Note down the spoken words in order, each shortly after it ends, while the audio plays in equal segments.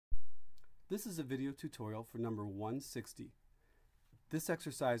This is a video tutorial for number 160. This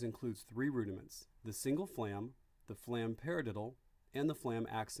exercise includes 3 rudiments: the single flam, the flam paradiddle, and the flam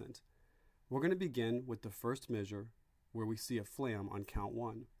accent. We're going to begin with the first measure where we see a flam on count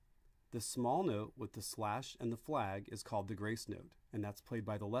 1. The small note with the slash and the flag is called the grace note, and that's played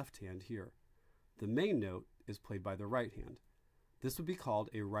by the left hand here. The main note is played by the right hand. This would be called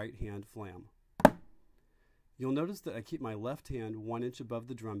a right hand flam. You'll notice that I keep my left hand 1 inch above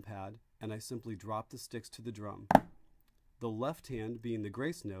the drum pad, and I simply drop the sticks to the drum. The left hand, being the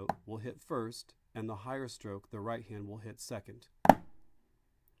grace note, will hit first, and the higher stroke, the right hand, will hit second.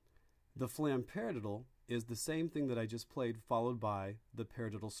 The flam paradiddle is the same thing that I just played, followed by the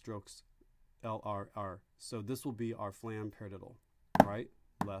paradiddle strokes LRR. So this will be our flam paradiddle. Right,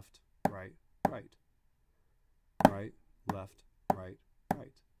 left, right, right. Right, left, right,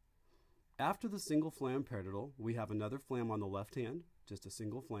 right. After the single flam paradiddle, we have another flam on the left hand, just a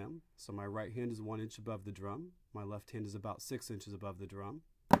single flam. So my right hand is 1 inch above the drum. My left hand is about 6 inches above the drum.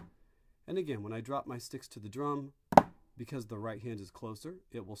 And again, when I drop my sticks to the drum, because the right hand is closer,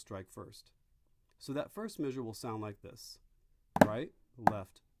 it will strike first. So that first measure will sound like this: right,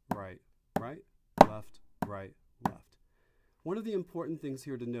 left, right, right, left, right, left. One of the important things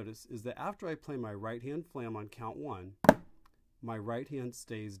here to notice is that after I play my right hand flam on count 1, my right hand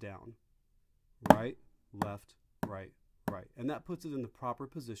stays down. Right, left, right, right. And that puts it in the proper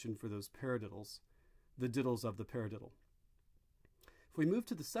position for those paradiddles, the diddles of the paradiddle. If we move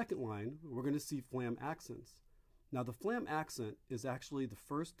to the second line, we're going to see flam accents. Now the flam accent is actually the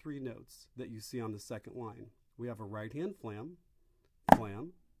first 3 notes that you see on the second line. We have a right hand flam,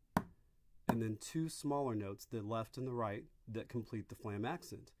 flam, and then 2 smaller notes, the left and the right, that complete the flam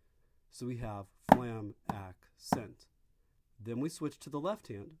accent. So we have flam accent. Then we switch to the left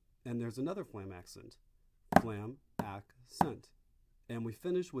hand, and there's another flam accent, flam accent. And we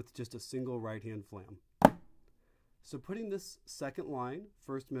finish with just a single right hand flam. So putting this second line,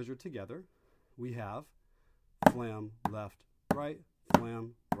 first measure together, we have flam left, right,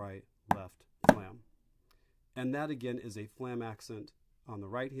 left, flam. And that again is a flam accent on the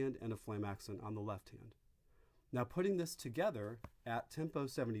right hand and a flam accent on the left hand. Now putting this together at tempo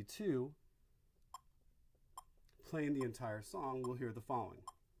 72, playing the entire song, we'll hear the following: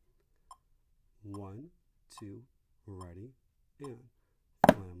 1, 2, ready, and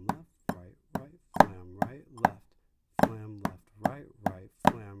flam left, right, right, flam right, left, flam left, right, right,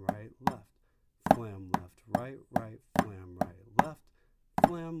 flam right, left, flam left, right, right, flam right, left,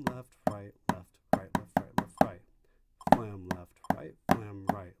 flam left, right, left, right, left, right, left, right, flam left, right, flam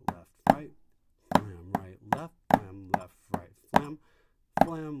right, left, right, flam right, left, flam left, right, flam,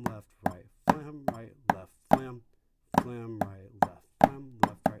 flam left, right, flam right, left, flam, flam right, left, flam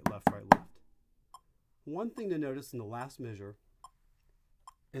left, right, left. One thing to notice in the last measure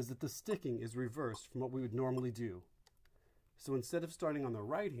is that the sticking is reversed from what we would normally do. So instead of starting on the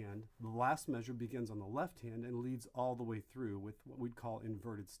right hand, the last measure begins on the left hand and leads all the way through with what we'd call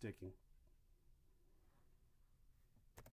inverted sticking.